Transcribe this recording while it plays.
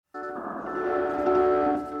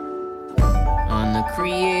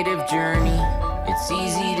creative journey. It's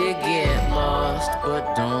easy to get lost,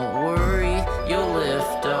 but don't worry, you'll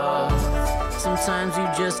lift off. Sometimes you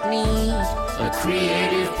just need a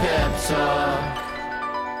creative pep talk.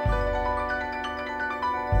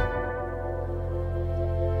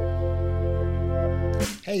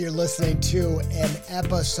 Hey, you're listening to an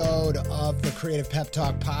episode of the Creative Pep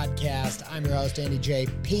Talk podcast. I'm your host, Andy J.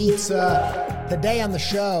 Pizza. Today on the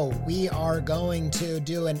show, we are going to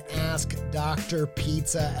do an Ask Dr.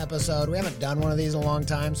 Pizza episode. We haven't done one of these in a long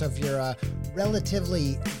time, so if you're a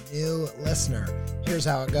relatively new listener, here's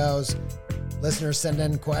how it goes. Listeners send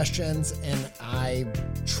in questions, and I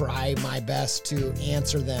try my best to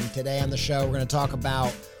answer them. Today on the show, we're going to talk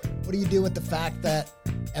about what do you do with the fact that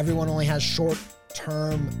everyone only has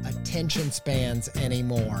short-term attention spans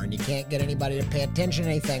anymore, and you can't get anybody to pay attention to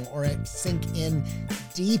anything or sink in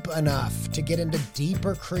deep enough to get into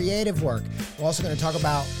deeper creative work. We're also going to talk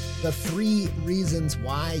about the 3 reasons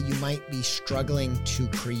why you might be struggling to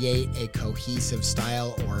create a cohesive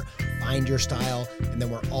style or find your style. And then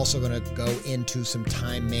we're also going to go into some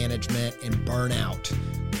time management and burnout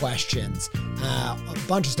questions. A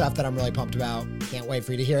bunch of stuff that I'm really pumped about. Can't wait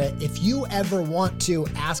for you to hear it. If you ever want to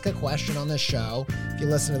ask a question on this show, if you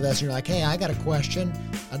listen to this and you're like, hey, I got a question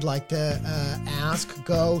I'd like to ask,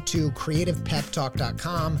 go to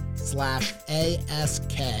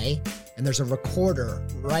creativepeptalk.com/ASK. And there's a recorder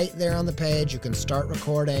right there on the page. You can start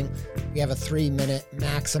recording. We have a 3-minute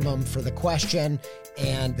maximum for the question.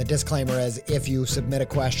 And the disclaimer is if you submit a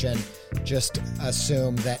question, just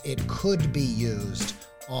assume that it could be used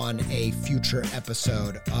on a future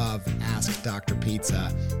episode of Ask Dr.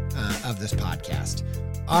 Pizza of this podcast.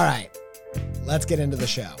 All right, let's get into the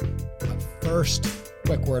show. But first,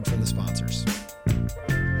 quick word from the sponsors.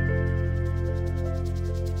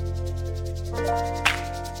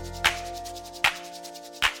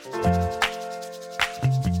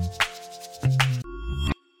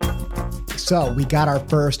 So we got our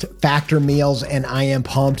first Factor meals, and I am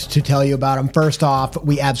pumped to tell you about them. First off,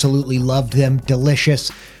 we absolutely loved them.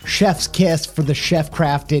 Delicious chef's kiss for the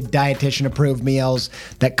chef-crafted, dietitian-approved meals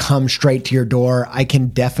that come straight to your door. I can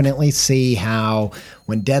definitely see how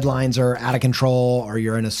when deadlines are out of control or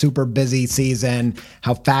you're in a super busy season,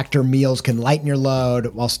 how Factor meals can lighten your load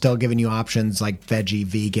while still giving you options like veggie,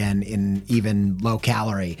 vegan, and even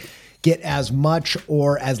low-calorie. Get as much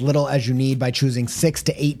or as little as you need by choosing 6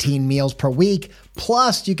 to 18 meals per week.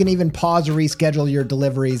 Plus, you can even pause or reschedule your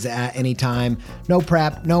deliveries at any time. No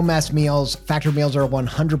prep, no mess meals. Factor meals are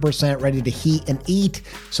 100% ready to heat and eat,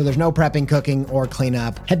 so there's no prepping, cooking, or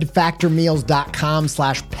cleanup. Head to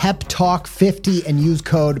factormeals.com/peptalk50 and use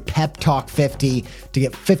code peptalk50 to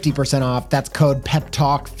get 50% off. That's code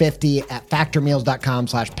peptalk50 at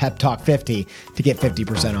factormeals.com/peptalk50 to get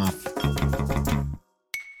 50% off.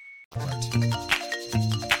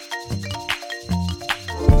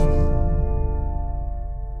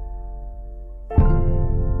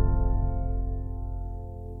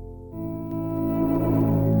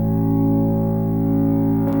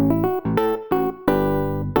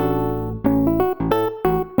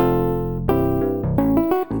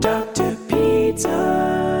 Dr. Pizza.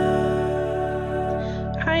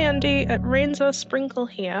 Hi Andy, Renzo Sprinkle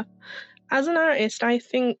here. As an artist, I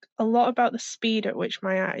think a lot about the speed at which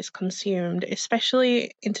my art is consumed,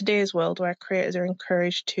 especially in today's world where creators are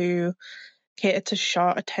encouraged to cater to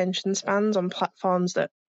short attention spans on platforms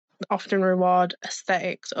that often reward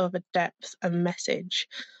aesthetics over depth and message.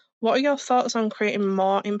 What are your thoughts on creating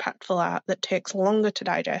more impactful art that takes longer to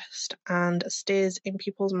digest and stays in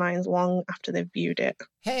people's minds long after they've viewed it?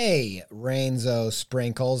 Hey, Renzo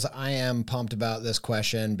Sprinkles. I am pumped about this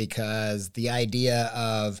question because the idea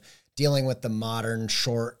of dealing with the modern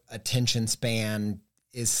short attention span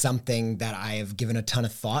is something that I have given a ton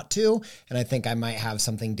of thought to, and I think I might have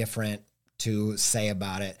something different to say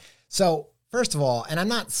about it. So first of all, and I'm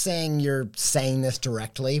not saying you're saying this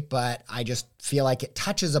directly, but I just feel like it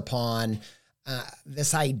touches upon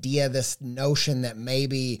this idea, this notion that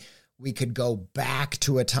maybe we could go back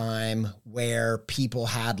to a time where people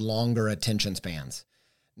had longer attention spans.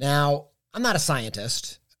 Now, I'm not a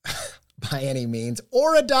scientist by any means,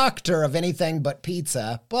 or a doctor of anything but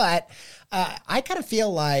pizza, but I kind of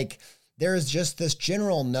feel like there's just this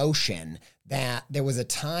general notion that there was a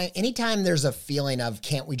time, anytime there's a feeling of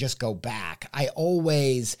can't we just go back, I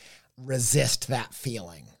always resist that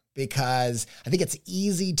feeling because I think it's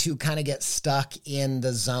easy to kind of get stuck in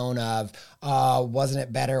the zone of, wasn't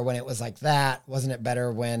it better when it was like that? Wasn't it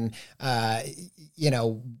better when,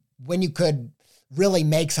 when you could really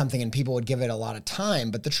make something and people would give it a lot of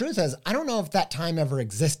time? But the truth is, I don't know if that time ever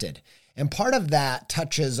existed. And part of that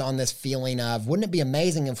touches on this feeling of, wouldn't it be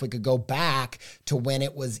amazing if we could go back to when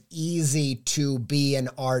it was easy to be an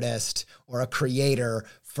artist or a creator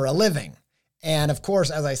for a living? And of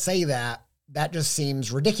course, as I say that, that just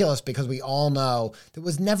seems ridiculous because we all know there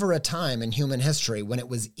was never a time in human history when it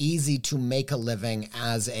was easy to make a living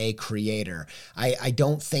as a creator. I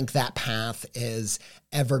don't think that path is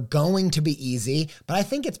ever going to be easy, but I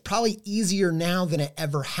think it's probably easier now than it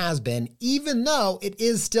ever has been, even though it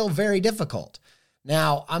is still very difficult.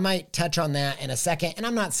 Now, I might touch on that in a second, and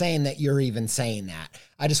I'm not saying that you're even saying that.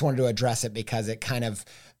 I just wanted to address it because it kind of,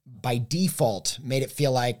 by default, made it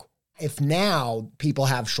feel like if now people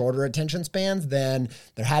have shorter attention spans, then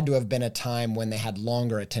there had to have been a time when they had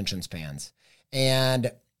longer attention spans.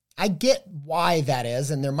 And I get why that is,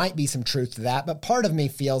 and there might be some truth to that, but part of me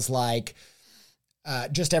feels like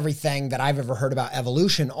just everything that I've ever heard about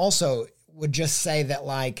evolution also would just say that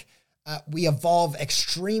we evolve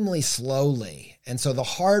extremely slowly. And so the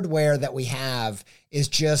hardware that we have is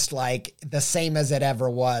just like the same as it ever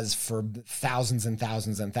was for thousands and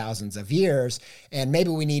thousands and thousands of years. And maybe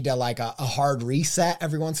we need to a hard reset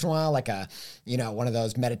every once in a while, one of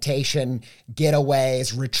those meditation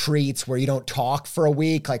getaways, retreats where you don't talk for a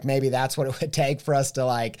week. Maybe that's what it would take for us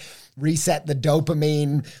to reset the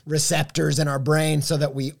dopamine receptors in our brain so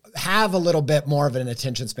that we have a little bit more of an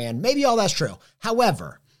attention span. Maybe all that's true.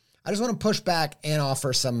 However, I just want to push back and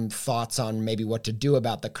offer some thoughts on maybe what to do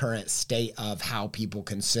about the current state of how people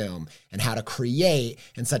consume and how to create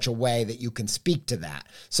in such a way that you can speak to that.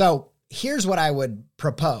 So here's what I would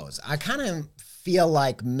propose. I kind of feel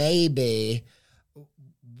like maybe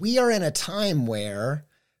we are in a time where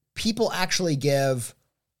people actually give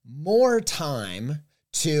more time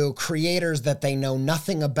to creators that they know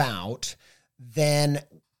nothing about than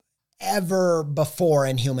ever before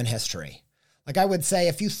in human history. I would say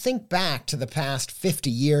if you think back to the past 50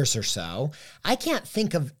 years or so, I can't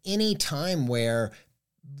think of any time where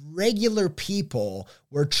regular people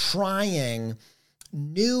were trying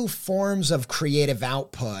new forms of creative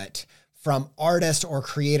output from artists or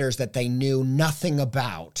creators that they knew nothing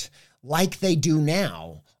about like they do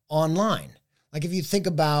now online. If you think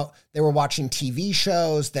about, they were watching TV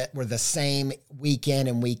shows that were the same week in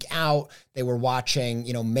and week out. They were watching,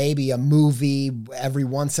 maybe a movie every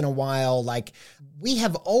once in a while. We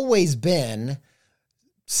have always been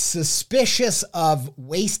suspicious of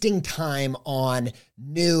wasting time on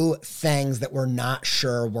new things that we're not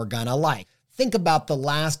sure we're gonna like. Think about the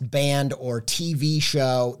last band or TV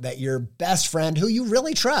show that your best friend, who you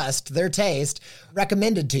really trust their taste,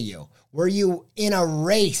 recommended to you. Were you in a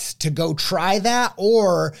race to go try that,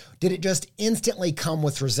 or did it just instantly come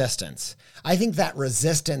with resistance? I think that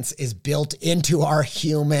resistance is built into our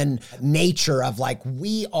human nature of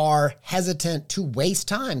we are hesitant to waste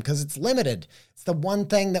time because it's limited. It's the one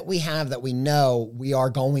thing that we have that we know we are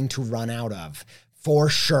going to run out of for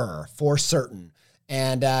sure, for certain.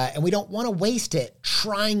 And we don't want to waste it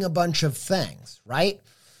trying a bunch of things, right?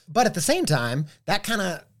 But at the same time, that kind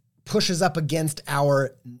of pushes up against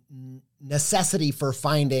our necessity for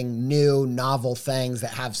finding new, novel things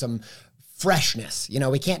that have some freshness.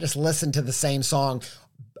 We can't just listen to the same song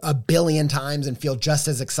a billion times and feel just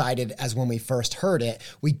as excited as when we first heard it.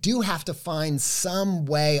 We do have to find some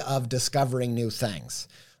way of discovering new things,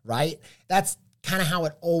 right? That's kind of how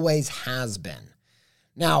it always has been.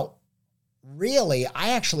 Now, really,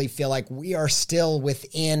 I actually feel like we are still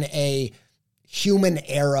within a human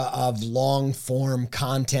era of long-form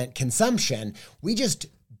content consumption. We just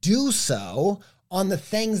do so on the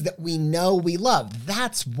things that we know we love.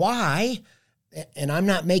 That's why, and I'm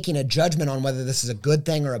not making a judgment on whether this is a good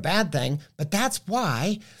thing or a bad thing, but that's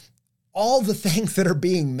why all the things that are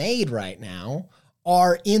being made right now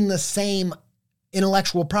are in the same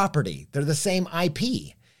intellectual property. They're the same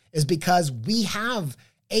IP, is because we have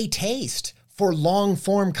a taste for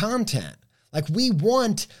long-form content. We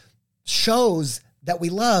want shows that we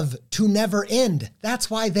love to never end. That's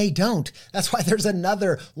why they don't. That's why there's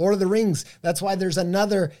another Lord of the Rings. That's why there's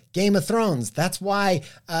another Game of Thrones. That's why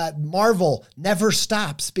Marvel never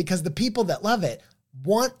stops, because the people that love it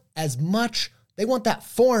want as much, they want that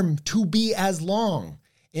form to be as long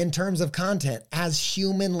in terms of content as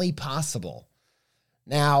humanly possible.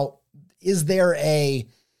 Now, is there a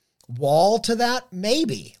wall to that?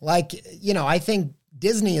 Maybe. I think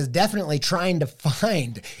Disney is definitely trying to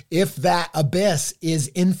find if that abyss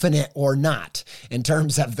is infinite or not in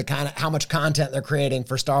terms of the kind of how much content they're creating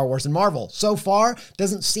for Star Wars and Marvel. So far,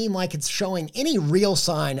 doesn't seem like it's showing any real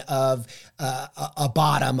sign of a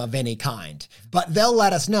bottom of any kind, but they'll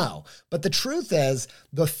let us know. But the truth is,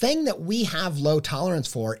 the thing that we have low tolerance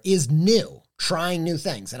for is new. trying new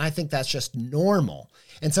things. And I think that's just normal.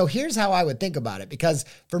 And so here's how I would think about it, because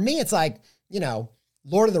for me, it's like,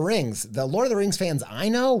 Lord of the Rings, the Lord of the Rings fans I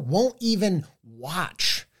know won't even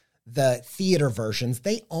watch the theater versions.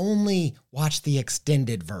 They only watch the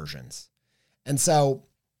extended versions. And so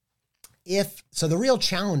the real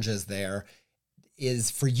challenge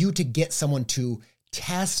is for you to get someone to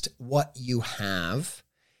test what you have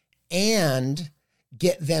and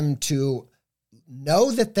get them to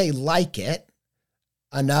know that they like it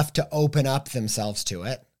enough to open up themselves to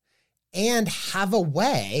it and have a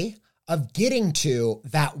way of getting to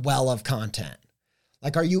that well of content.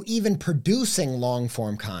 Like, are you even producing long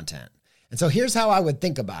form content? And so here's how I would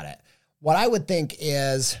think about it. What I would think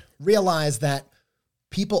is realize that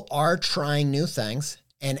people are trying new things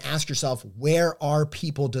and ask yourself, where are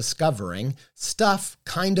people discovering stuff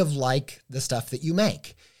kind of like the stuff that you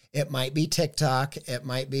make? It might be TikTok, it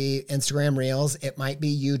might be Instagram Reels, it might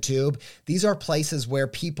be YouTube. These are places where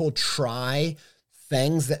people try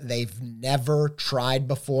things that they've never tried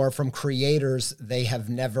before from creators they have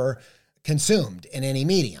never consumed in any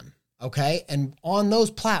medium, okay? And on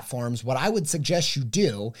those platforms, what I would suggest you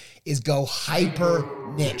do is go hyper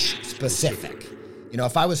niche specific.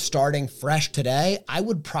 If I was starting fresh today, I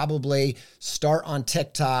would probably start on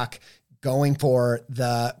TikTok going for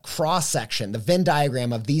the cross section, the Venn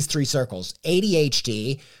diagram of these three circles: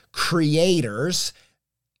 ADHD, creators,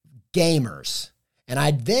 gamers. And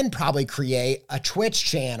I'd then probably create a Twitch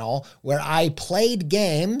channel where I played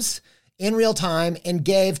games in real time and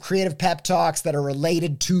gave creative pep talks that are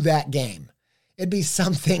related to that game. It'd be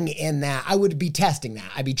something in that. I would be testing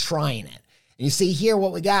that. I'd be trying it. And you see here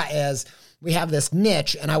what we got is we have this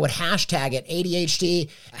niche, and I would hashtag it ADHD,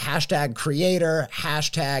 hashtag creator,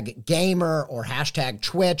 hashtag gamer, or hashtag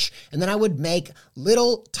Twitch. And then I would make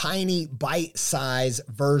little tiny bite-size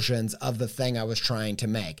versions of the thing I was trying to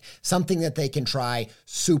make. Something that they can try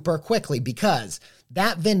super quickly, because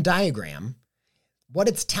that Venn diagram, what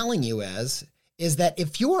it's telling you is that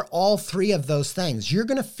if you're all three of those things, you're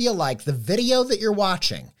going to feel like the video that you're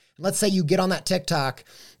watching, let's say you get on that TikTok,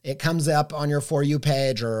 it comes up on your For You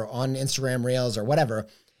page or on Instagram Reels or whatever,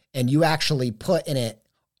 and you actually put in it,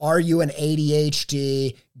 are you an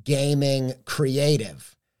ADHD gaming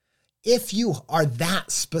creative? If you are that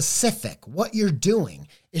specific, what you're doing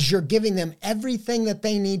is you're giving them everything that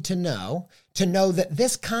they need to know that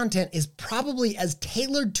this content is probably as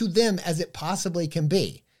tailored to them as it possibly can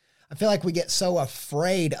be. I feel like we get so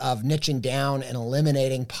afraid of niching down and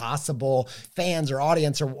eliminating possible fans or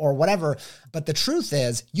audience or whatever. But the truth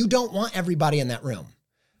is, you don't want everybody in that room.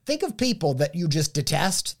 Think of people that you just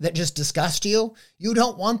detest, that just disgust you. You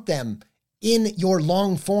don't want them in your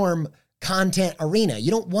long form content arena.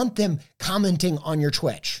 You don't want them commenting on your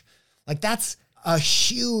Twitch. Like, that's a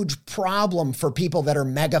huge problem for people that are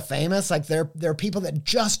mega famous. Like, there are people that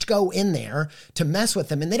just go in there to mess with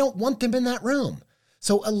them, and they don't want them in that room.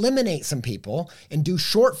 So eliminate some people and do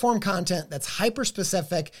short form content that's hyper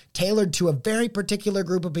specific, tailored to a very particular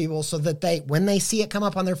group of people, so that when they see it come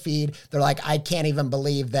up on their feed, they're like, I can't even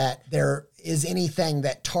believe that there is anything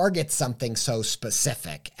that targets something so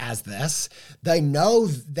specific as this. They know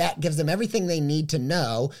that gives them everything they need to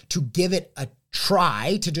know to give it a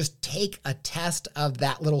try, to just take a test of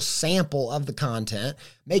that little sample of the content,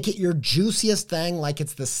 make it your juiciest thing, like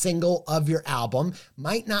it's the single of your album.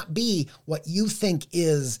 Might not be what you think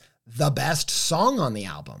is the best song on the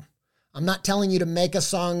album. I'm not telling you to make a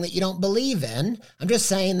song that you don't believe in. I'm just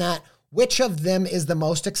saying that which of them is the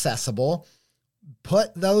most accessible.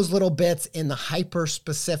 Put those little bits in the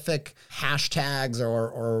hyper-specific hashtags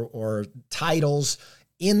or titles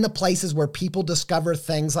in the places where people discover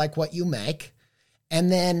things like what you make. And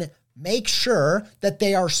then make sure that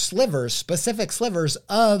they are specific slivers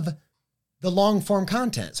of the long form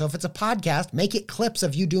content. So if it's a podcast, make it clips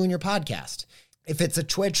of you doing your podcast. If it's a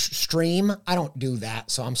Twitch stream, I don't do that.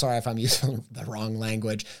 So I'm sorry if I'm using the wrong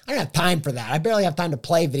language. I don't have time for that. I barely have time to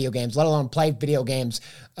play video games, let alone play video games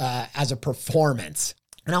as a performance.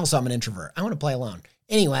 And also, I'm an introvert. I want to play alone.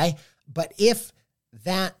 Anyway, but if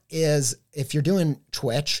you're doing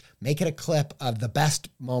Twitch, make it a clip of the best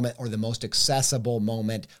moment or the most accessible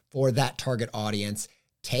moment for that target audience.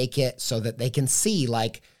 Take it so that they can see,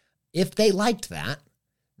 like, if they liked that,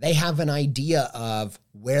 they have an idea of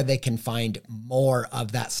where they can find more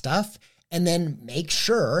of that stuff. And then make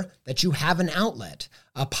sure that you have an outlet,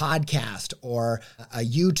 a podcast or a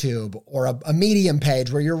YouTube or a Medium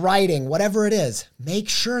page where you're writing, whatever it is. Make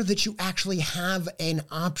sure that you actually have an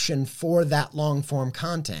option for that long form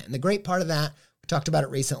content. And the great part of that, we talked about it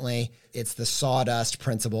recently, it's the sawdust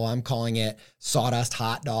principle. I'm calling it sawdust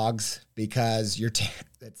hot dogs, because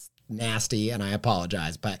nasty and I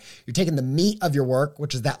apologize, but you're taking the meat of your work,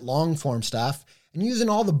 which is that long form stuff, and using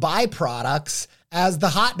all the byproducts as the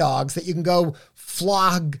hot dogs that you can go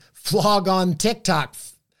flog on TikTok,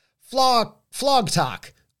 flog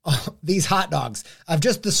talk, these hot dogs of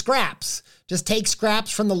just the scraps. Just take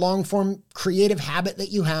scraps from the long form creative habit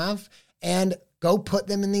that you have and go put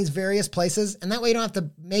them in these various places. And that way you don't have to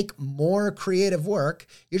make more creative work.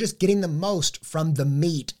 You're just getting the most from the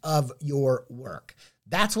meat of your work.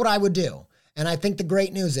 That's what I would do. And I think the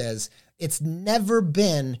great news is it's never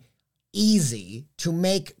been easy to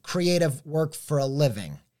make creative work for a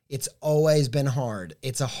living. It's always been hard.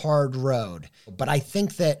 It's a hard road. But I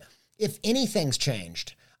think that if anything's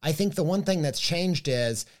changed, I think the one thing that's changed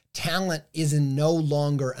is talent is no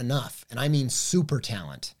longer enough. And I mean super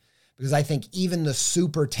talent. Because I think even the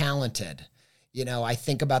super talented, I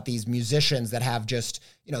think about these musicians that have just,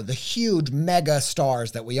 the huge mega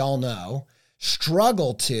stars that we all know,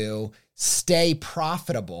 struggle to stay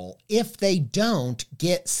profitable if they don't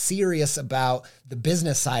get serious about the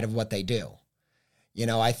business side of what they do.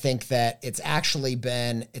 I think that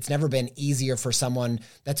it's never been easier for someone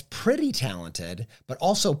that's pretty talented, but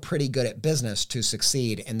also pretty good at business to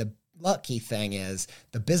succeed. And the lucky thing is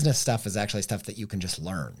the business stuff is actually stuff that you can just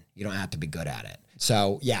learn. You don't have to be good at it.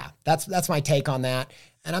 So yeah, that's my take on that.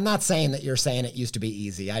 And I'm not saying that you're saying it used to be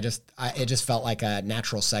easy. It just felt like a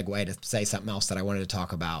natural segue to say something else that I wanted to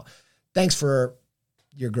talk about. Thanks for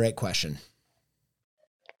your great question.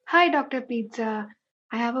 Hi, Dr. Pizza.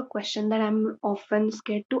 I have a question that I'm often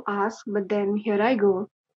scared to ask, but then here I go.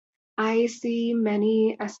 I see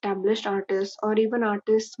many established artists or even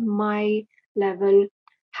artists my level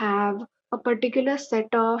have a particular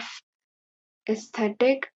set of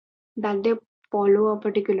aesthetic that they follow a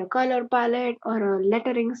particular color palette or a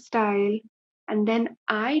lettering style. And then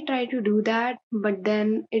I try to do that, but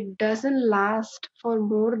then it doesn't last for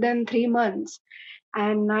more than 3 months.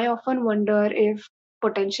 And I often wonder if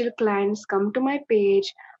potential clients come to my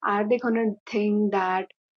page, are they going to think that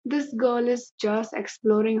this girl is just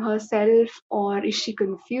exploring herself or is she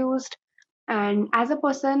confused? And as a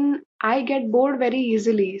person, I get bored very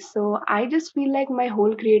easily. So I just feel like my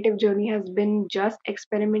whole creative journey has been just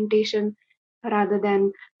experimentation rather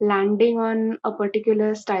than landing on a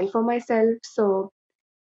particular style for myself. So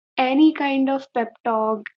any kind of pep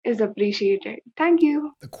talk is appreciated. Thank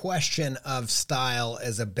you. The question of style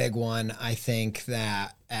is a big one. I think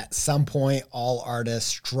that at some point, all artists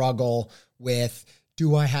struggle with,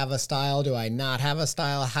 do I have a style? Do I not have a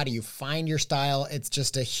style? How do you find your style? It's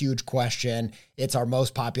just a huge question. It's our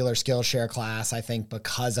most popular Skillshare class, I think,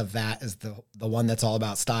 because of that is the one that's all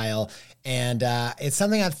about style. And it's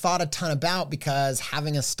something I've thought a ton about because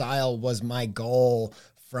having a style was my goal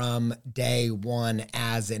from day one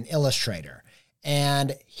as an illustrator.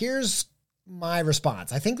 And here's my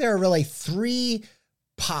response. I think there are really 3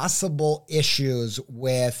 possible issues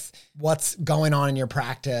with what's going on in your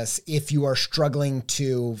practice if you are struggling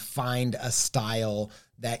to find a style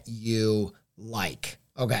that you like.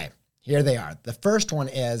 Okay, here they are. The first one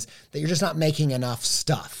is that you're just not making enough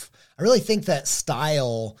stuff. I really think that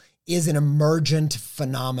style is an emergent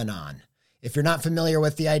phenomenon. If you're not familiar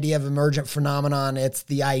with the idea of emergent phenomenon, it's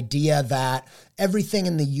the idea that everything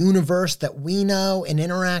in the universe that we know and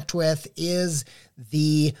interact with is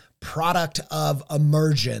the product of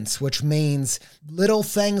emergence, which means little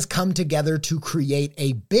things come together to create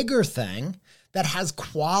a bigger thing that has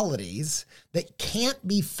qualities that can't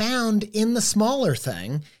be found in the smaller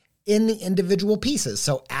thing in the individual pieces.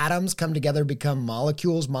 So atoms come together to become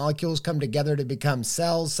molecules, molecules come together to become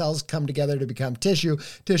cells, cells come together to become tissue,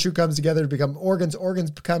 tissue comes together to become organs,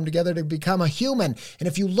 organs come together to become a human. And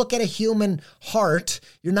if you look at a human heart,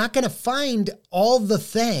 you're not going to find all the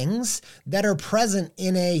things that are present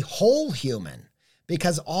in a whole human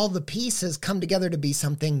because all the pieces come together to be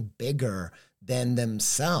something bigger than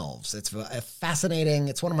themselves. It's fascinating.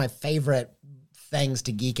 It's one of my favorite things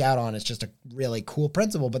to geek out on. It's just a really cool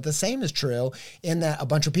principle. But the same is true in that a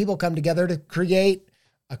bunch of people come together to create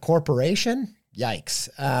a corporation. Yikes.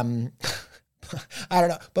 I don't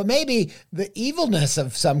know. But maybe the evilness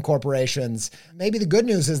of some corporations, maybe the good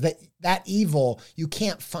news is that evil you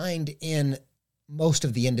can't find in most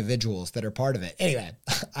of the individuals that are part of it. Anyway,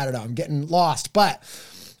 I don't know. I'm getting lost. But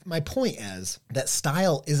my point is that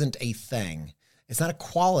style isn't a thing. It's not a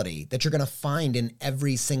quality that you're going to find in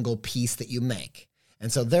every single piece that you make.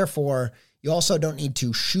 And so therefore, you also don't need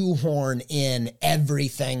to shoehorn in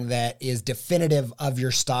everything that is definitive of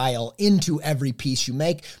your style into every piece you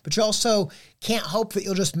make, but you also can't hope that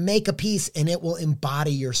you'll just make a piece and it will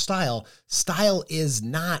embody your style. Style is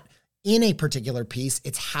not in a particular piece.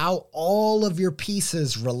 It's how all of your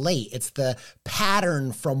pieces relate. It's the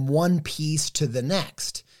pattern from one piece to the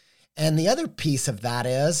next. And the other piece of that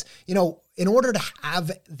is, in order to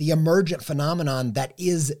have the emergent phenomenon that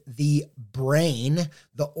is the brain,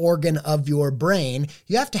 the organ of your brain,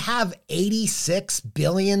 you have to have 86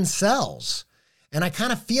 billion cells. And I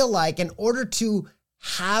kind of feel like in order to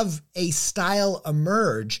have a style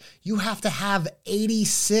emerge, you have to have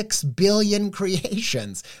 86 billion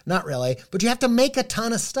creations. Not really, but you have to make a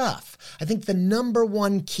ton of stuff. I think the number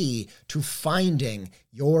one key to finding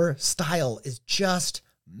your style is just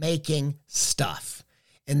making stuff.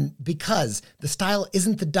 And because the style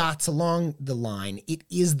isn't the dots along the line, it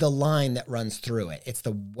is the line that runs through it. It's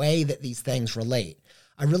the way that these things relate.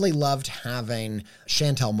 I really loved having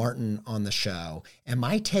Chantel Martin on the show, and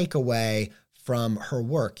my takeaway from her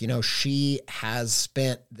work, she has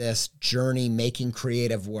spent this journey making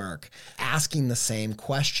creative work, asking the same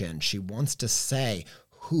question. She wants to say,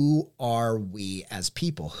 who are we as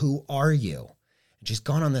people? Who are you? And she's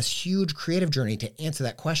gone on this huge creative journey to answer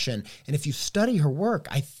that question. And if you study her work,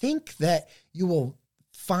 I think that you will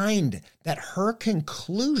find that her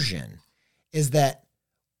conclusion is that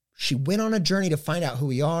she went on a journey to find out who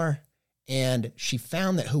we are, and she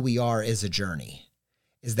found that who we are is a journey,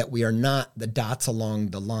 is that we are not the dots along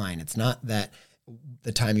the line. It's not that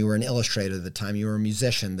the time you were an illustrator, the time you were a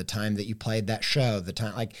musician, the time that you played that show, the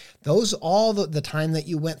time, like those, all the time that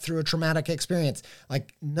you went through a traumatic experience,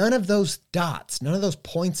 like none of those dots, none of those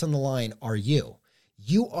points on the line are you.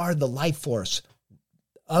 You are the life force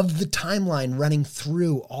of the timeline running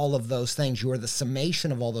through all of those things. You are the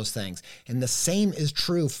summation of all those things. And the same is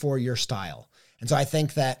true for your style. And so I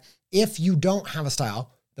think that if you don't have a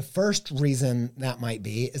style, the first reason that might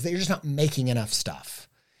be is that you're just not making enough stuff.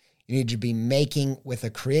 You need to be making with a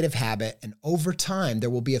creative habit, and over time there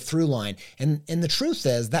will be a through line. And the truth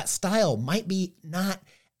is that style might be not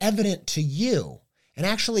evident to you. And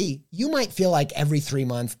actually, you might feel like every 3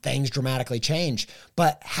 months things dramatically change,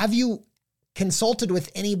 but have you consulted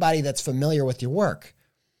with anybody that's familiar with your work?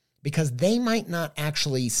 Because they might not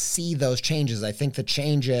actually see those changes. I think the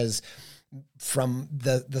changes from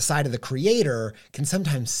the side of the creator can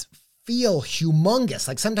sometimes feel humongous.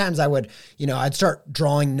 Like sometimes I'd start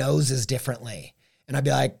drawing noses differently, and I'd be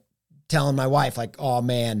like telling my wife, like, oh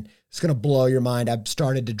man, it's going to blow your mind. I've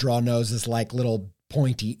started to draw noses like little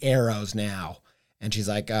pointy arrows now. And she's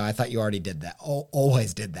like, I thought you already did that.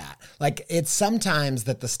 Always did that. Like, it's sometimes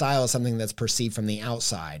that the style is something that's perceived from the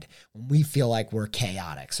outside when we feel like we're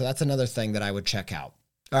chaotic. So that's another thing that I would check out.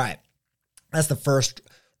 All right. That's the first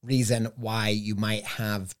reason why you might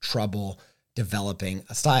have trouble developing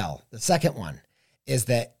a style. The second one is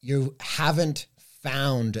that you haven't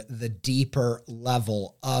found the deeper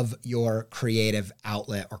level of your creative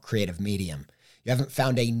outlet or creative medium. You haven't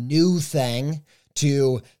found a new thing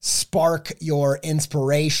to spark your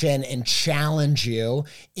inspiration and challenge you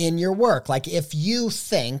in your work. Like if you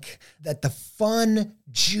think that the fun,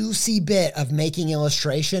 juicy bit of making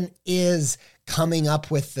illustration is coming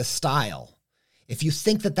up with the style, if you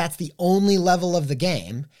think that that's the only level of the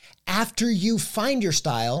game, after you find your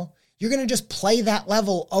style, you're going to just play that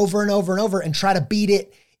level over and over and over and try to beat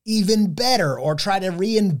it even better, or try to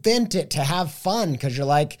reinvent it to have fun because you're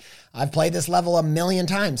like, I've played this level a million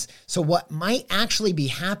times. So what might actually be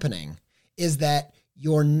happening is that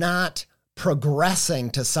you're not progressing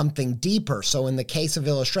to something deeper. So in the case of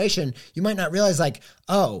illustration, you might not realize like,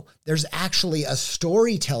 oh, there's actually a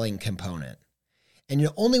storytelling component. And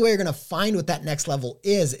the only way you're going to find what that next level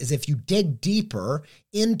is if you dig deeper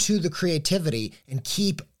into the creativity and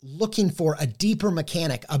keep looking for a deeper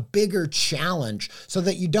mechanic, a bigger challenge, so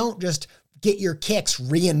that you don't just get your kicks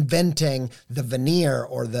reinventing the veneer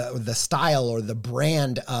or the style or the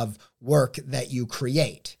brand of work that you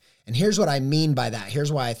create. And here's what I mean by that.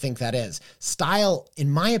 Here's why I think that is. Style, in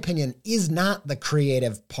my opinion, is not the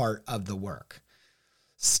creative part of the work.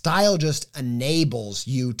 Style just enables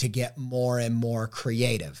you to get more and more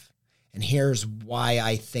creative. And here's why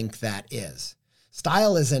I think that is.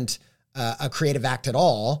 Style isn't a creative act at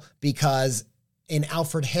all, because in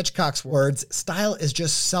Alfred Hitchcock's words, style is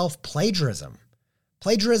just self-plagiarism.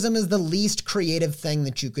 Plagiarism is the least creative thing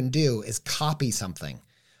that you can do, is copy something.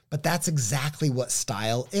 But that's exactly what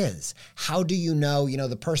style is. How do you know,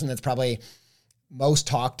 the person that's probably most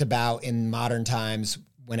talked about in modern times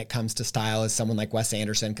when it comes to style is someone like Wes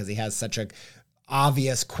Anderson, because he has such a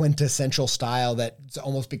obvious quintessential style that's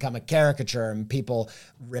almost become a caricature and people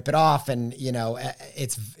rip it off. And,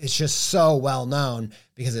 it's just so well known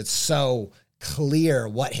because it's so clear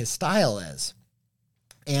what his style is.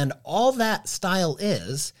 And all that style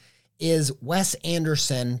is Wes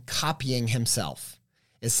Anderson copying himself.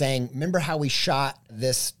 is saying, remember how we shot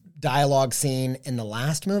this dialogue scene in the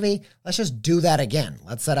last movie? Let's just do that again.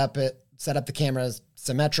 Let's set up the cameras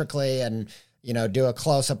symmetrically and, do a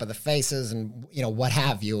close-up of the faces and, what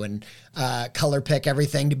have you, and color pick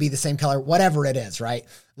everything to be the same color, whatever it is, right?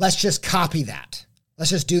 Let's just copy that.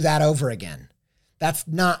 Let's just do that over again.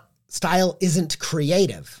 Style isn't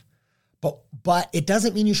creative, but it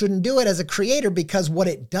doesn't mean you shouldn't do it as a creator, because what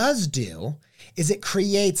it does do is it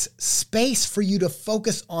creates space for you to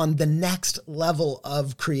focus on the next level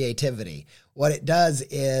of creativity. What it does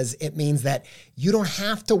is it means that you don't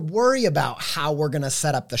have to worry about how we're going to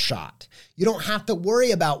set up the shot. You don't have to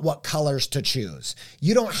worry about what colors to choose.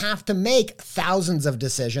 You don't have to make thousands of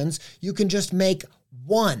decisions. You can just make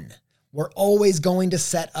one. We're always going to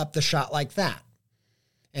set up the shot like that.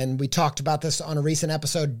 And we talked about this on a recent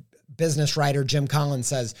episode. Business writer Jim Collins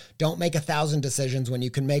says, don't make 1,000 decisions when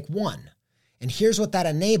you can make one. And here's what that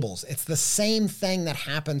enables. It's the same thing that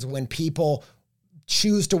happens when people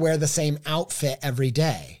choose to wear the same outfit every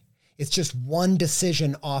day. It's just one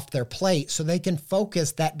decision off their plate so they can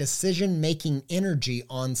focus that decision-making energy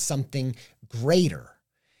on something greater.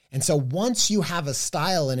 And so once you have a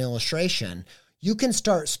style in illustration, you can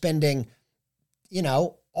start spending,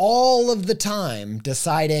 all of the time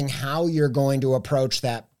deciding how you're going to approach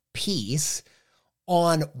that piece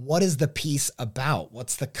on what is the piece about?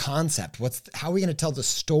 What's the concept? How are we going to tell the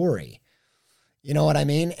story? You know what I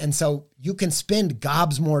mean? And so you can spend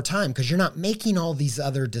gobs more time because you're not making all these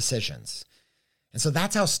other decisions. And so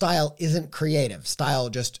that's how style isn't creative. Style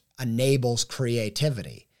just enables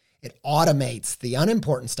creativity. It automates the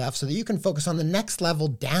unimportant stuff so that you can focus on the next level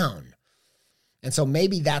down. And so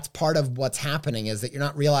maybe that's part of what's happening, is that you're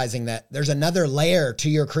not realizing that there's another layer to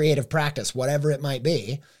your creative practice, whatever it might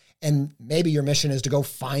be. And maybe your mission is to go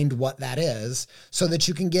find what that is so that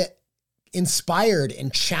you can get inspired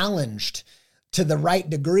and challenged to the right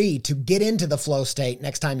degree to get into the flow state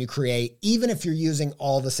next time you create, even if you're using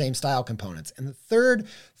all the same style components. And the third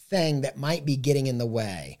thing that might be getting in the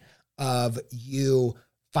way of you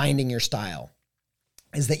finding your style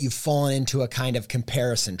is that you've fallen into a kind of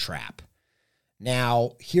comparison trap.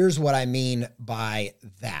 Now, here's what I mean by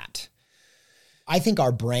that. I think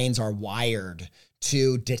our brains are wired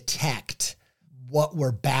to detect what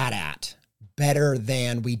we're bad at better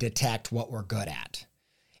than we detect what we're good at.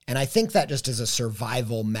 And I think that just is a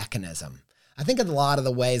survival mechanism. I think a lot of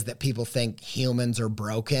the ways that people think humans are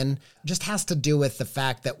broken just has to do with the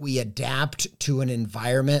fact that we adapt to an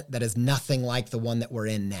environment that is nothing like the one that we're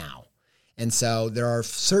in now. And so there are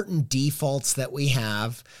certain defaults that we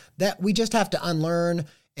have that we just have to unlearn.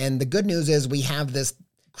 And the good news is we have this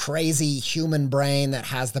crazy human brain that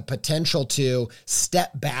has the potential to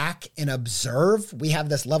step back and observe. We have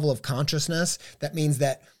this level of consciousness that means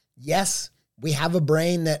that, yes, we have a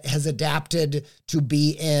brain that has adapted to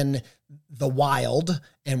be in the wild,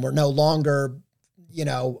 and we're no longer,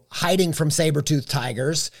 hiding from saber-toothed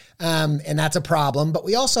tigers. And that's a problem. But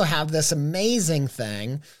we also have this amazing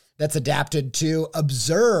thing that's adapted to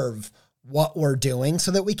observe what we're doing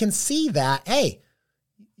so that we can see that, hey,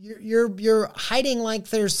 you're hiding like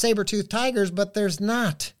there's saber-toothed tigers, but there's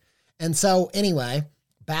not. And so anyway,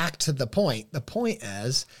 back to the point. The point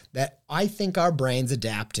is that I think our brains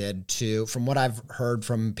adapted to, from what I've heard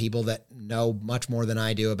from people that know much more than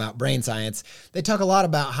I do about brain science, they talk a lot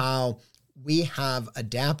about how we have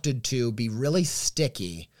adapted to be really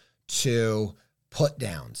sticky to put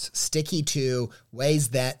downs, sticky to ways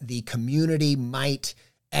that the community might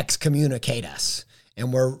excommunicate us.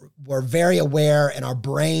 And we're very aware, and our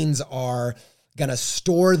brains are going to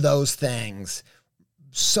store those things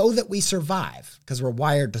so that we survive, because we're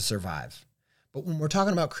wired to survive. But when we're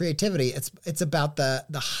talking about creativity, it's about the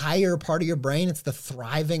higher part of your brain. It's the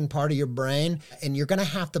thriving part of your brain. And you're going to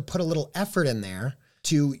have to put a little effort in there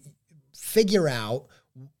to figure out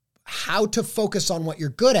how to focus on what you're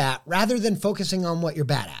good at rather than focusing on what you're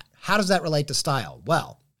bad at. How does that relate to style?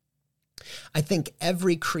 Well, I think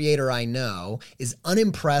every creator I know is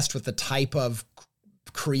unimpressed with the type of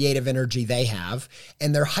creative energy they have,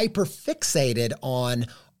 and they're hyper fixated on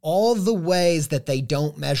all the ways that they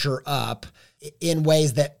don't measure up in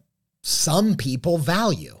ways that some people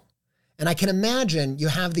value. And I can imagine you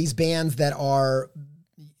have these bands that are,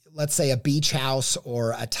 let's say, a Beach House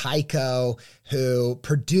or a Tycho,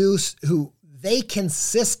 who they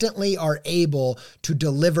consistently are able to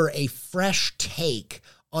deliver a fresh take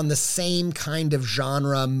on the same kind of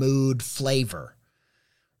genre, mood, flavor,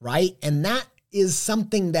 right? And that is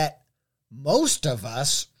something that most of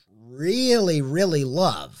us really, really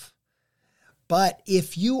love. But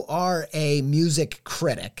if you are a music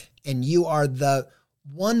critic and you are the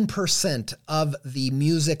 1% of the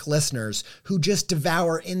music listeners who just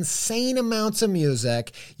devour insane amounts of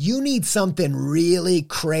music. You need something really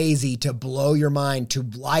crazy to blow your mind, to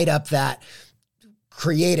light up that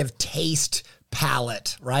creative taste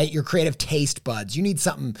palette, right? Your creative taste buds. You need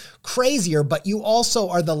something crazier, but you also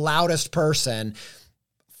are the loudest person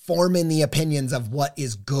forming the opinions of what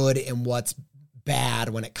is good and what's bad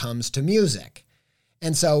when it comes to music.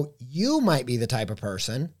 And so you might be the type of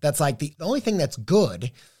person that's like the only thing that's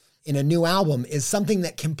good in a new album is something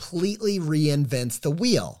that completely reinvents the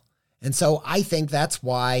wheel. And so I think that's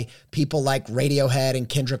why people like Radiohead and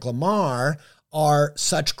Kendrick Lamar are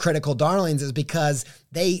such critical darlings, is because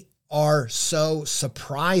they are so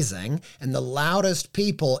surprising, and the loudest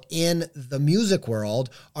people in the music world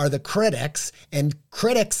are the critics, and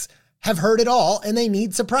critics have heard it all and they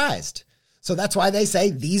need surprised. So that's why they say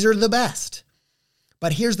these are the best.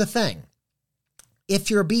 But here's the thing. If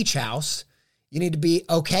you're a beach house, you need to be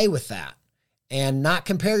okay with that and not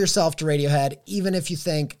compare yourself to Radiohead, even if you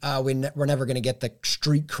think we're never going to get the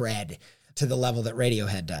street cred to the level that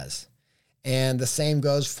Radiohead does. And the same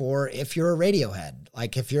goes for if you're a Radiohead.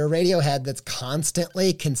 Like if you're a Radiohead that's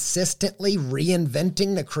constantly, consistently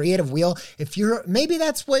reinventing the creative wheel, maybe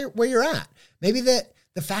that's where you're at. Maybe the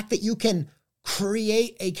fact that you can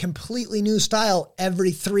create a completely new style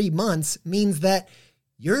every 3 months means that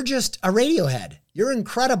you're just a Radiohead. You're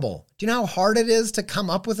incredible. Do you know how hard it is to come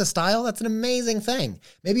up with a style? That's an amazing thing.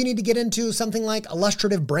 Maybe you need to get into something like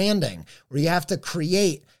illustrative branding, where you have to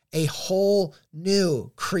create a whole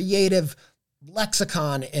new creative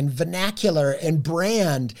lexicon and vernacular and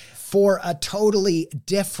brand for a totally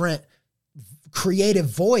different creative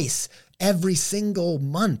voice every single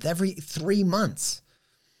month, every 3 months.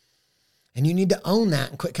 And you need to own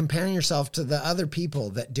that and quit comparing yourself to the other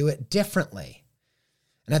people that do it differently.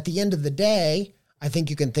 And at the end of the day, I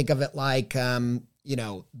think you can think of it like,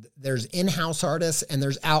 there's in-house artists and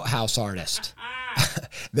there's out-house artists.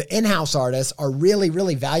 The in-house artists are really,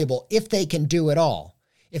 really valuable if they can do it all.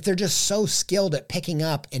 If they're just so skilled at picking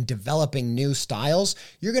up and developing new styles,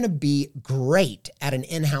 you're going to be great at an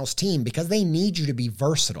in-house team because they need you to be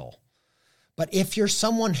versatile. But if you're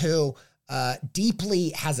someone who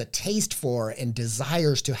deeply has a taste for and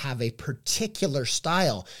desires to have a particular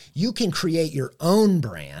style, you can create your own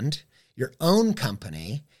brand, your own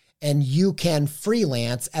company, and you can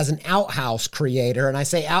freelance as an outhouse creator. And I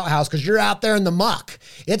say outhouse because you're out there in the muck.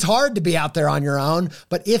 It's hard to be out there on your own,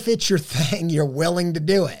 but if it's your thing, you're willing to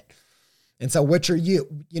do it. And so which are you?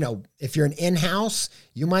 If you're an in-house,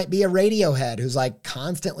 you might be a Radiohead who's like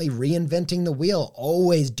constantly reinventing the wheel,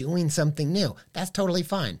 always doing something new. That's totally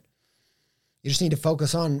fine. You just need to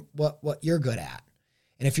focus on what you're good at.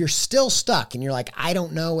 And if you're still stuck and you're like, I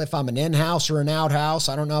don't know if I'm an in-house or an outhouse,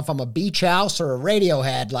 I don't know if I'm a beach house or a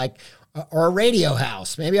Radiohead, or a radio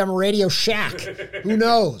house. Maybe I'm a Radio Shack. Who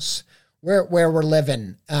knows where we're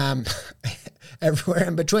living, everywhere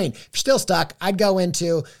in between. If you're still stuck, I'd go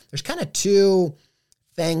into, there's kind of two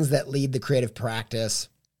things that lead the creative practice.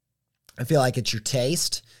 I feel like it's your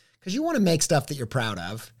taste, because you want to make stuff that you're proud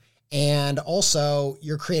of. And also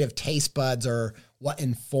your creative taste buds are what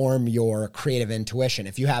inform your creative intuition.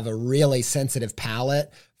 If you have a really sensitive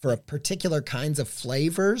palate for particular kinds of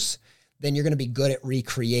flavors, then you're going to be good at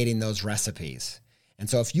recreating those recipes. And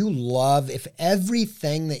so if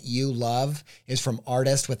everything that you love is from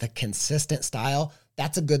artists with a consistent style,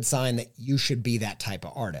 that's a good sign that you should be that type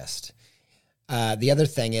of artist. The other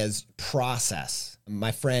thing is process.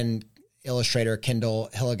 My friend, illustrator Kendall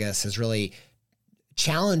Hillegas has really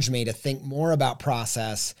challenged me to think more about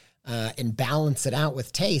process and balance it out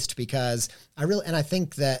with taste, because I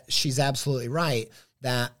think that she's absolutely right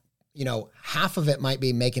that, half of it might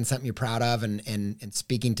be making something you're proud of and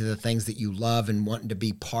speaking to the things that you love and wanting to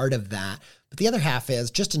be part of that. But the other half is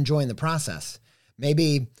just enjoying the process.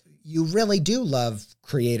 Maybe you really do love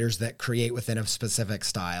creators that create within a specific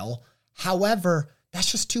style. However,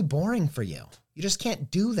 that's just too boring for you. You just can't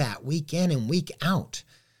do that week in and week out.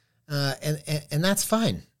 And that's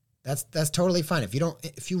fine. That's totally fine.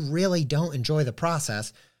 If you really don't enjoy the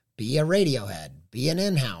process, be a Radiohead, be an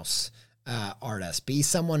in-house artist, be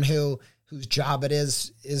someone whose job it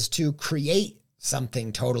is to create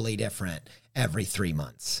something totally different every 3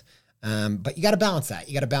 months. But you got to balance that.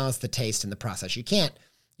 You got to balance the taste and the process. You can't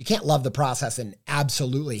love the process and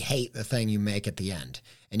absolutely hate the thing you make at the end.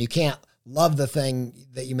 And you can't love the thing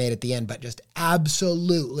that you made at the end, but just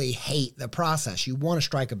absolutely hate the process. You want to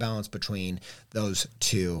strike a balance between those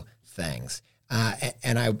two things.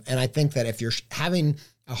 And I think that if you're having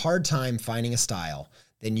a hard time finding a style,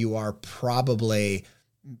 then you are probably,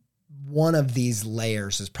 one of these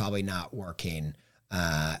layers is probably not working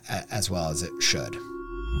as well as it should.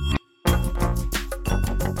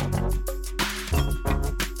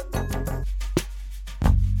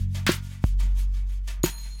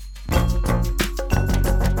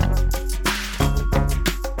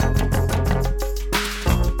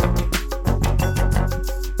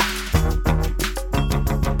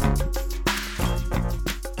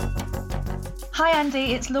 Hi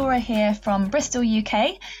Andy, it's Laura here from Bristol,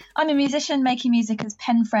 UK. I'm a musician making music as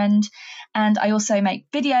pen friend, and I also make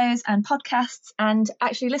videos and podcasts, and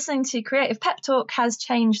actually listening to Creative Pep Talk has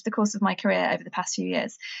changed the course of my career over the past few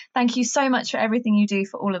years. Thank you so much for everything you do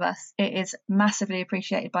for all of us. It is massively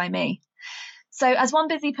appreciated by me. So as one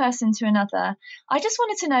busy person to another, I just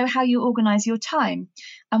wanted to know how you organise your time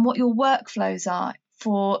and what your workflows are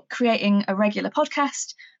for creating a regular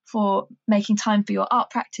podcast, for making time for your art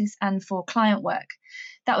practice, and for client work.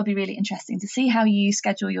 That would be really interesting to see how you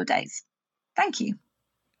schedule your days. Thank you.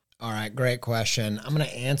 All right, great question. I'm going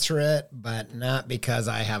to answer it, but not because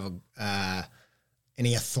I have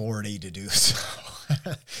any authority to do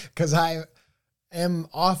so, because I am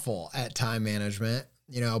awful at time management.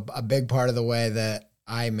 You know, a big part of the way that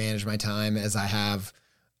I manage my time is I've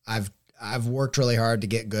worked really hard to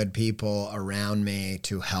get good people around me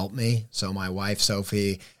to help me. So my wife,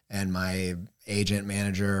 Sophie, and my agent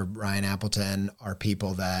manager, Ryan Appleton, are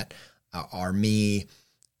people that are me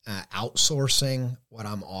outsourcing what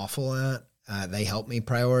I'm awful at. They help me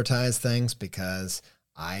prioritize things because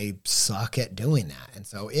I suck at doing that. And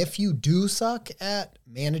so if you do suck at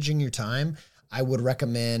managing your time, I would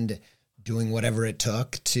recommend doing whatever it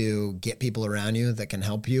took to get people around you that can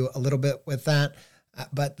help you a little bit with that.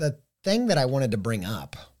 But the thing that I wanted to bring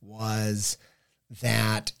up was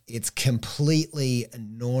that it's completely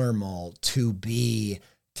normal to be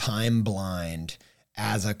time blind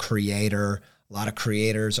as a creator. A lot of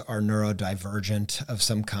creators are neurodivergent of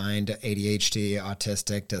some kind, ADHD,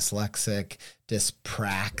 autistic, dyslexic,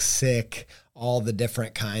 dyspraxic, all the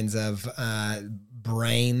different kinds of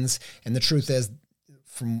brains. And the truth is,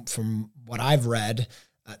 from what I've read,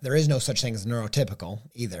 there is no such thing as neurotypical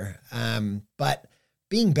either. But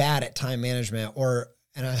being bad at time management,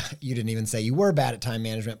 you didn't even say you were bad at time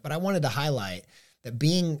management, but I wanted to highlight that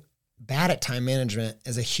being bad at time management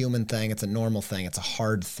is a human thing. It's a normal thing. It's a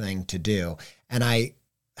hard thing to do. And I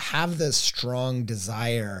have this strong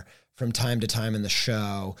desire from time to time in the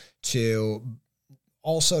show to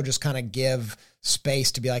also just kind of give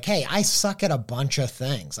space to be like, hey, I suck at a bunch of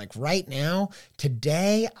things. Like right now,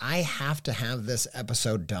 today, I have to have this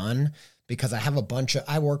episode done because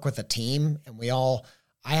I work with a team and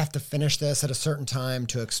I have to finish this at a certain time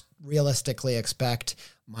to realistically expect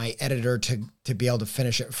my editor to be able to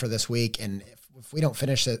finish it for this week. And if we don't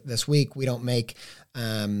finish it this week, we don't make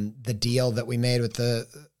the deal that we made with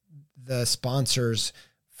the sponsors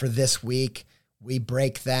for this week. We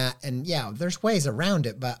break that. And yeah, there's ways around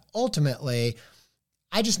it, but ultimately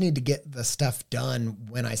I just need to get the stuff done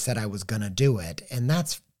when I said I was going to do it. And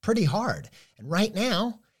that's pretty hard. And right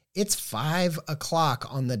now, it's 5 o'clock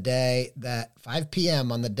on the day 5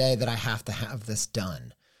 p.m. on the day that I have to have this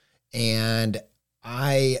done. And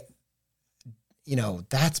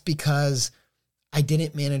that's because I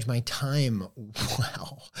didn't manage my time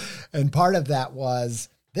well. And part of that was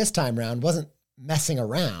this time around wasn't messing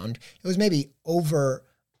around. It was maybe over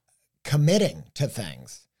committing to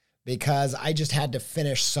things because I just had to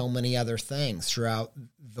finish so many other things throughout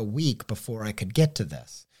the week before I could get to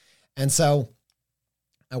this. And so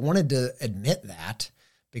I wanted to admit that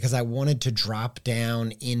because I wanted to drop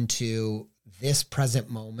down into this present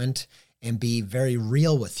moment and be very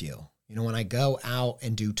real with you. You know, when I go out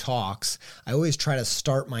and do talks, I always try to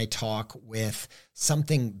start my talk with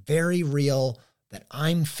something very real that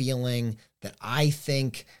I'm feeling, that I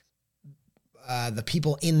think the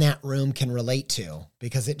people in that room can relate to,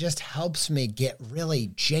 because it just helps me get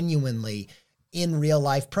really genuinely in real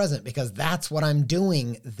life present, because that's what I'm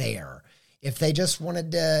doing there. If they just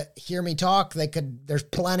wanted to hear me talk, there's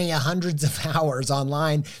plenty of hundreds of hours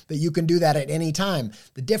online that you can do that at any time.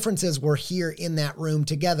 The difference is we're here in that room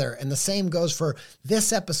together. And the same goes for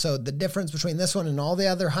this episode. The difference between this one and all the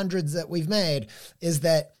other hundreds that we've made is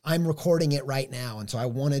that I'm recording it right now. And so I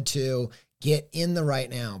wanted to get in the right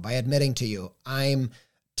now by admitting to you, I'm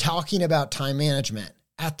talking about time management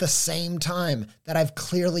at the same time that I've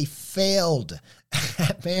clearly failed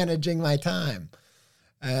at managing my time.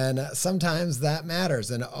 And sometimes that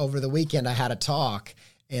matters. And over the weekend, I had a talk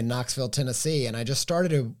in Knoxville, Tennessee, and I just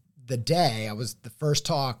started the day. I was the first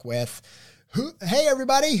talk with, hey,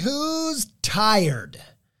 everybody, who's tired?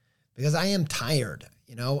 Because I am tired.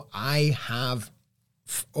 You know, I have,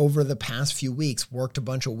 over the past few weeks, worked a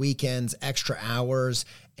bunch of weekends, extra hours,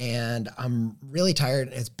 and I'm really tired.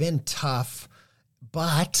 It's been tough,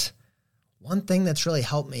 but one thing that's really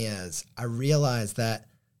helped me is I realized that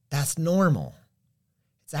that's normal.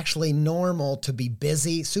 It's actually normal to be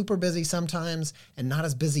busy, super busy sometimes, and not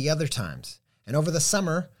as busy other times. And over the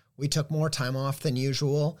summer, we took more time off than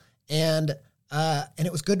usual, and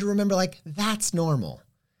it was good to remember, like, that's normal.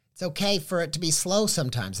 It's okay for it to be slow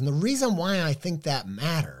sometimes. And the reason why I think that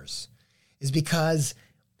matters is because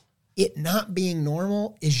it not being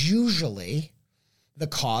normal is usually the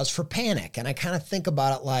cause for panic. And I kind of think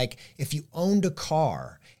about it like if you owned a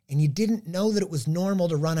car and you didn't know that it was normal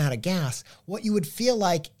to run out of gas, what you would feel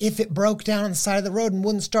like if it broke down on the side of the road and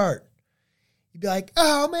wouldn't start. You'd be like,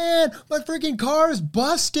 oh man, my freaking car is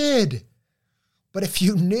busted. But if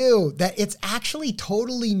you knew that it's actually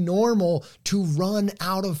totally normal to run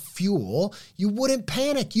out of fuel, you wouldn't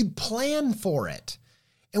panic. You'd plan for it.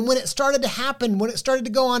 And when it started to happen, when it started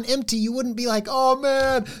to go on empty, you wouldn't be like, oh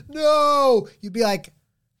man, no. You'd be like,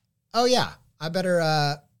 oh yeah, I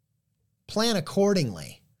better plan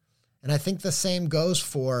accordingly. And I think the same goes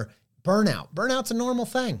for burnout. Burnout's a normal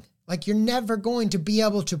thing. Like, you're never going to be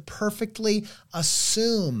able to perfectly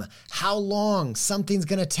assume how long something's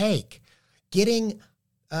going to take. Getting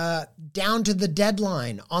down to the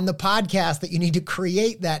deadline on the podcast that you need to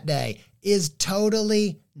create that day is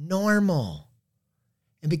totally normal.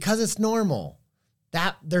 And because it's normal,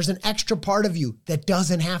 that there's an extra part of you that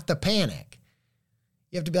doesn't have to panic.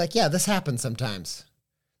 You have to be like, yeah, this happens sometimes.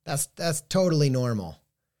 That's totally normal.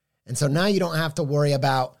 And so now you don't have to worry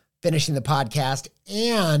about finishing the podcast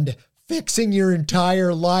and fixing your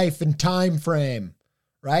entire life and time frame,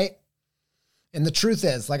 right? And the truth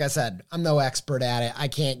is, like I said, I'm no expert at it. I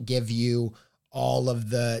can't give you all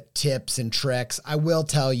of the tips and tricks. I will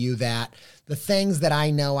tell you that the things that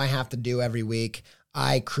I know I have to do every week,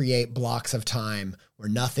 I create blocks of time where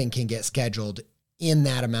nothing can get scheduled in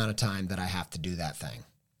that amount of time that I have to do that thing.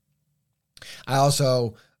 I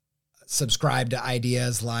also subscribe to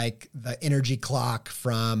ideas like the energy clock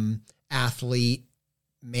from athlete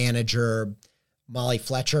manager Molly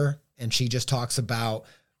Fletcher, and she just talks about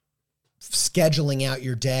scheduling out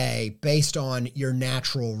your day based on your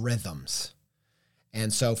natural rhythms.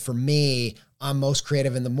 And so for me, I'm most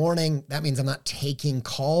creative in the morning. That means I'm not taking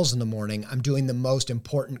calls in the morning. I'm doing the most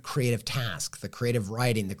important creative tasks, the creative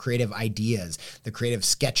writing, the creative ideas, the creative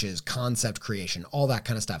sketches, concept creation, all that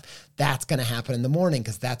kind of stuff. That's going to happen in the morning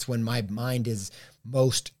because that's when my mind is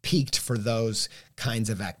most peaked for those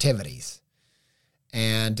kinds of activities.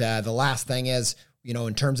 And the last thing is,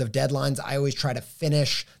 in terms of deadlines, I always try to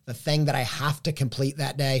finish the thing that I have to complete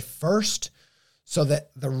that day first so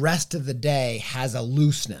that the rest of the day has a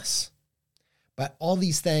looseness. But all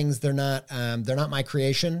these things, they're not my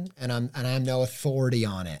creation, and I'm no authority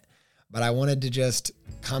on it. But I wanted to just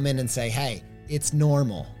come in and say, hey, it's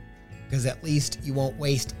normal, because at least you won't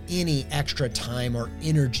waste any extra time or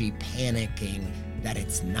energy panicking that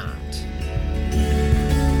it's not.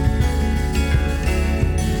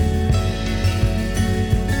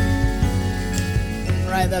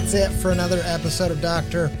 All right, that's it for another episode of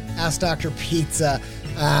Ask Dr. Pizza.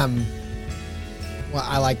 Well,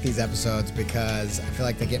 I like these episodes because I feel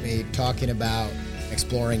like they get me talking about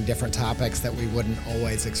exploring different topics that we wouldn't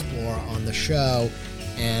always explore on the show,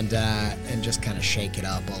 and just kind of shake it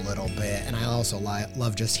up a little bit. And I also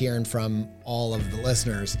love just hearing from all of the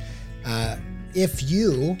listeners. If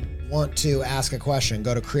you want to ask a question,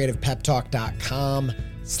 go to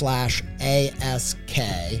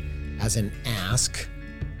creativepeptalk.com/ASK,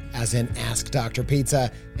 as in Ask Dr.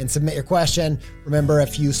 Pizza, and submit your question. Remember,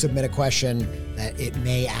 if you submit a question, that it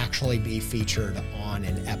may actually be featured on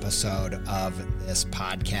an episode of this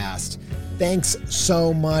podcast. Thanks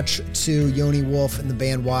so much to Yoni Wolf and the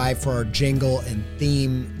band Y for our jingle and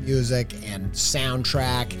theme music and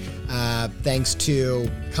soundtrack. Thanks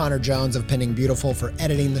to Connor Jones of Pending Beautiful for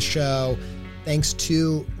editing the show. Thanks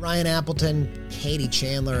to Ryan Appleton, Katie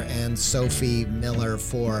Chandler, and Sophie Miller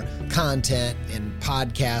for content and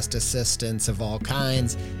podcast assistance of all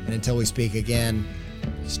kinds. And until we speak again,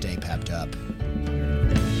 stay pepped up.